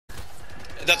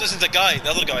That isn't the guy, the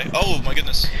other guy. Oh my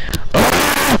goodness.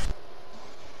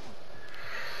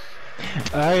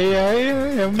 Hey,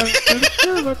 let me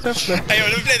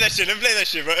play that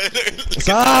shit, bro.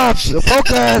 Stop!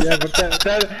 Focus! yeah, but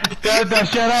tell that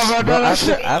shit up, bro,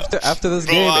 after this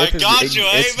bro, game,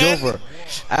 it's over.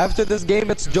 After this game,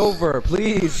 it's over,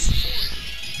 please.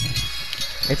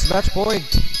 It's match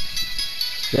point.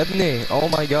 Yebni, oh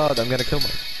my god, I'm gonna kill my.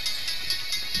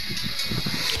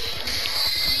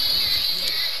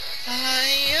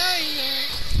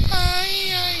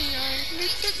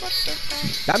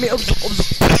 Yami,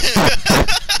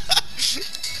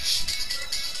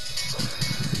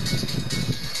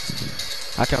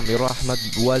 حكم يرحمة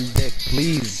والدك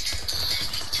بليز.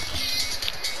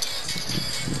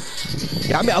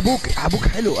 يا عمي ابوك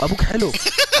حلو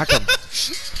حكم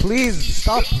بليز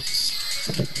ستوب.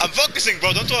 I'm focusing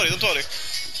bro, don't worry.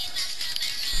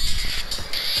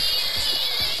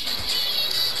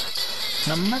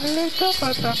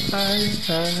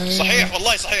 صحيح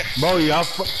والله صحيح. Bro, you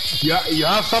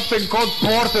have something called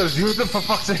porters. Use them for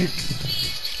fuck's sake.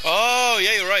 Oh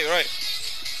yeah, you're right.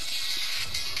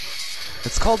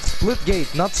 It's called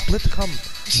Splitgate, not Splitcom.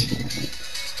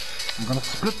 I'm gonna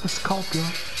split the scalp, yo.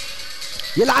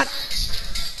 يلعن.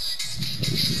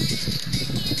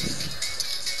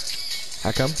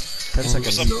 حكم 10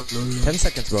 seconds. 10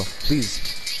 seconds bro, please.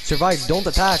 Survive, don't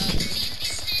attack.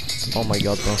 Oh my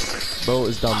god bro. Bro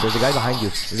is done. There's a guy behind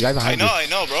you. I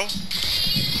know bro.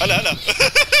 Hello.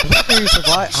 How do you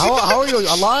survive? How are you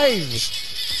alive?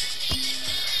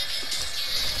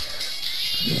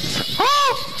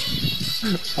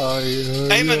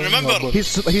 Ayman, remember.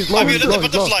 He's low. I'm your little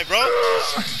butterfly, bro.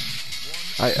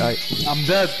 I'm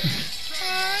dead.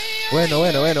 وينه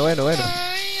يا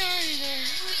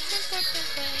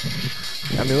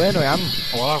عمي وينه يا عم؟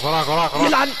 وراك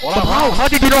يلعن. طب how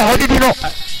did you know?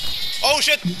 Oh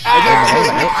shit! I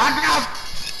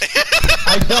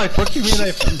died. What do you mean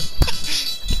I fell?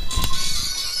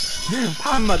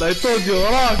 محمد, I told you,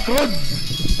 وراك رد.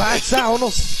 بعد ساعة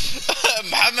ونص.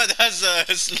 محمد has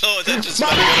slow attention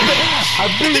span.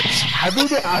 حبيبي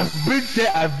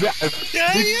I've been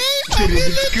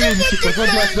screen for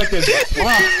 5 seconds.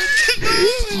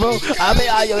 Bro,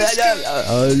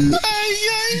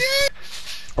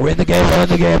 we're in the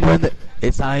game.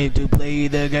 It's time to play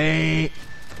the game.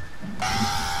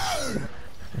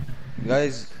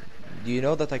 Guys, do you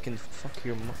know that I can fuck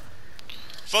your mother?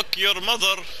 Fuck your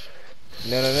mother.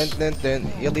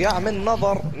 يضيع من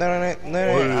نظر.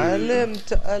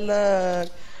 علمت ألك.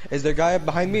 Is there a guy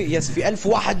behind me? Yes, في 1000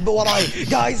 واحد وراي.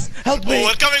 Guys, help me.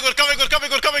 We're coming.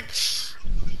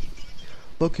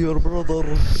 Fuck your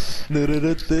brother.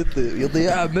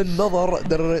 يضيع من نظر.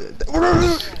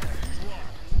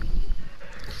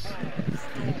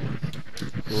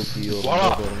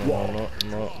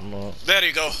 No. There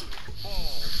you go.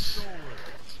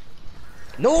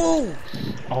 No!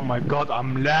 Oh my god,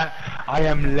 I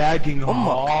am lagging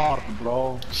hard,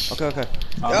 bro. Okay.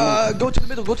 Go to the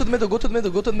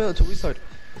middle, to restart.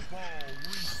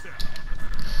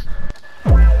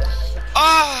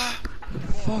 Ah!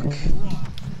 Fuck.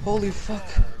 Holy fuck.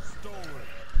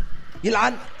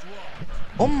 يلعن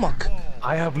أمك.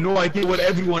 I have no idea what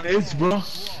everyone is, bro.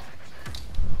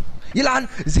 يلعن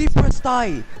Z press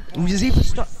die.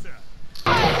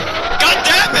 God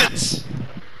damn it!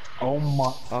 Oh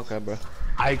my. Okay, bro.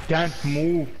 I can't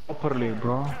move properly,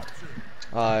 bro.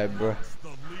 Alright, bro.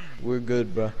 We're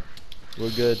good, bro.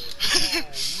 We're good.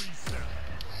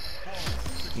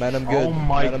 Man, I'm good. Oh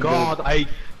my god, Man,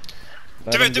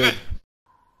 I'm good.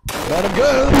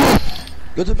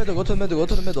 Go to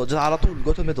the middle. Just على طول.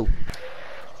 Go to the middle.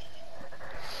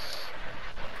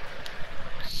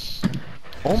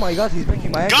 Oh my god, he's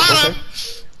breaking my ankle. Got him!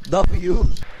 W.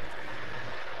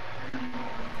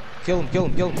 Kill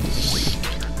him.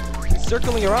 He's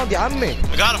circling around يا عمي.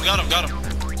 I got him.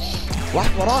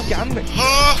 واحد وراك يا عمي.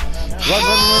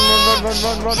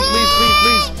 Run.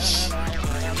 Please.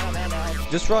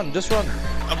 Just run.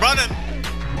 I'm running.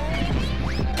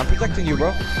 I'm protecting you,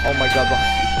 bro. Oh my god, bro.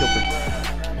 You killed him.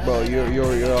 Bro,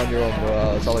 you're on your own, bro.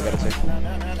 That's all I gotta say.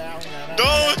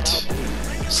 Don't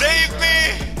save me.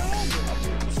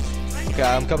 Okay,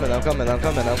 I'm coming.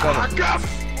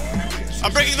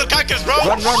 I'm breaking the cactus, bro.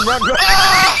 Run.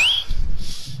 Ah!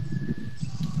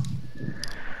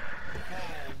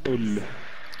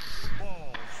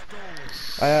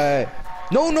 Hey.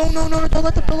 No, don't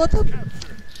let him.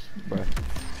 Bro.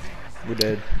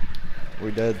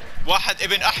 We're dead. واحد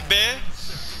ابن أحبة.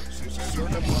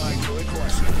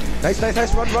 Nice.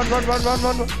 Run.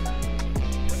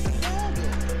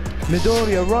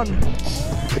 Midoriya, run.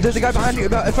 There's a guy behind you, in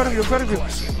front of you.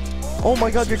 Oh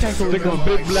my god, you're cancelled. Look at a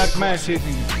big black man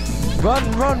chasing you. Run,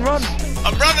 run, run.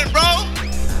 I'm running, bro.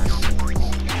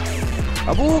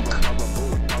 Abook.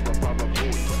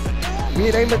 Me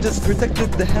and Ayman just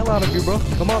protected the hell out of you, bro.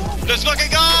 Come on. Let's fucking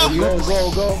go.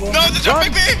 Go. No, they're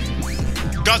jumping me.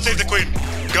 God save the queen.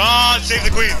 God save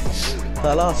the queen.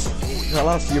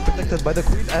 Khalas, you're protected by the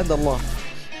queen and Allah.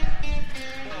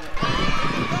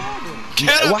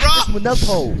 Get him, واحد bro. اسمه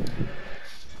نلتو.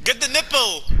 Get the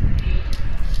nipple.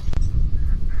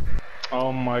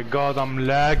 Oh my god, I'm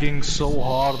lagging so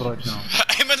hard right now.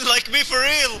 Ayman like me for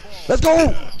real. Let's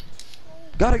go.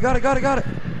 Got it.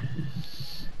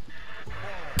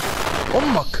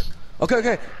 Ummak.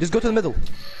 Okay. Just go to the middle.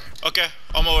 Okay,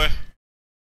 on my way.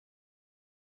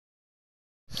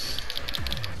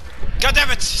 God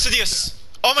damn it, Sidious.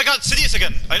 Oh my god, Sidious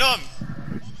again. I know him.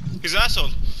 He's an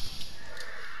asshole.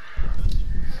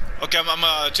 Okay, I'm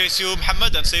gonna chase you,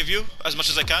 Muhammad, and save you as much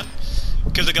as I can.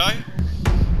 Kill the guy.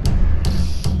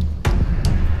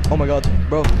 Oh my god,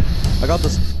 bro. I got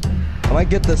this. I might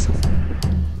get this.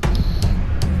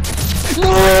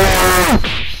 No!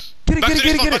 Get it.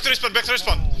 Back to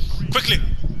respawn. Quickly.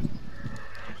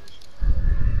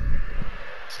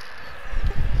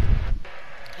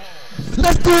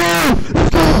 Let's go!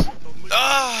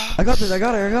 Ah! I got it.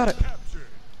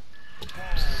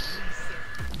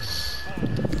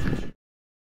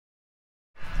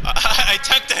 I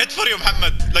tanked the hit for you,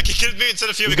 Muhammad. Like he killed me instead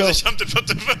of you because I jumped in front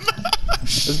of him.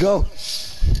 Let's go.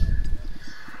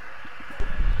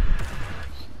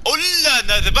 Ulla,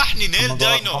 ذبحني nailed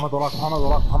dino.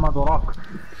 محمد وراك.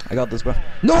 I got this, bro.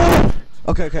 No!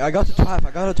 Okay, I got it to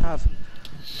half.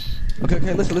 Okay,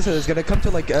 listen. It's gonna come to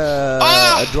like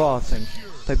a draw thing.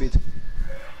 Type beat.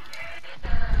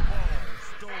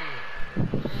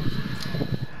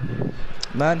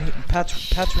 Man,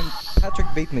 Patrick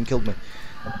Bateman killed me.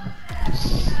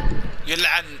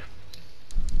 يلعن.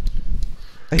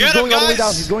 He's going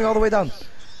all the way down.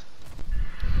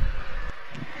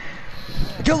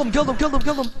 Kill him.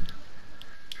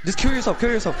 Just kill yourself.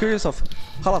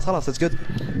 Khalas, it's good.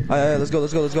 Let's go.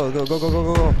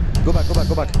 Go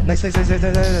back. Nice.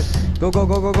 Go.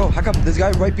 How come? This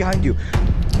guy right behind you.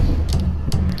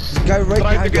 Okay,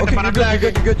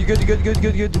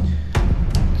 you're good.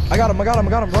 I got him.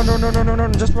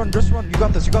 Run. Just run. You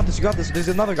got this. There's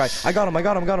another guy. I got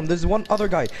him. There's one other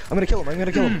guy. I'm gonna kill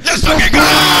him. Let's fucking go!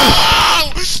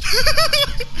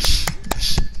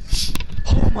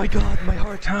 Oh my god, my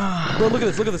heart. Bro, look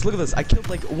at this. I killed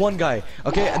like one guy,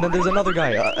 okay? And then there's another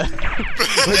guy.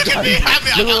 Look at me,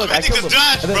 happy. Look, I killed him.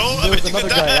 And then there was another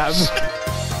guy.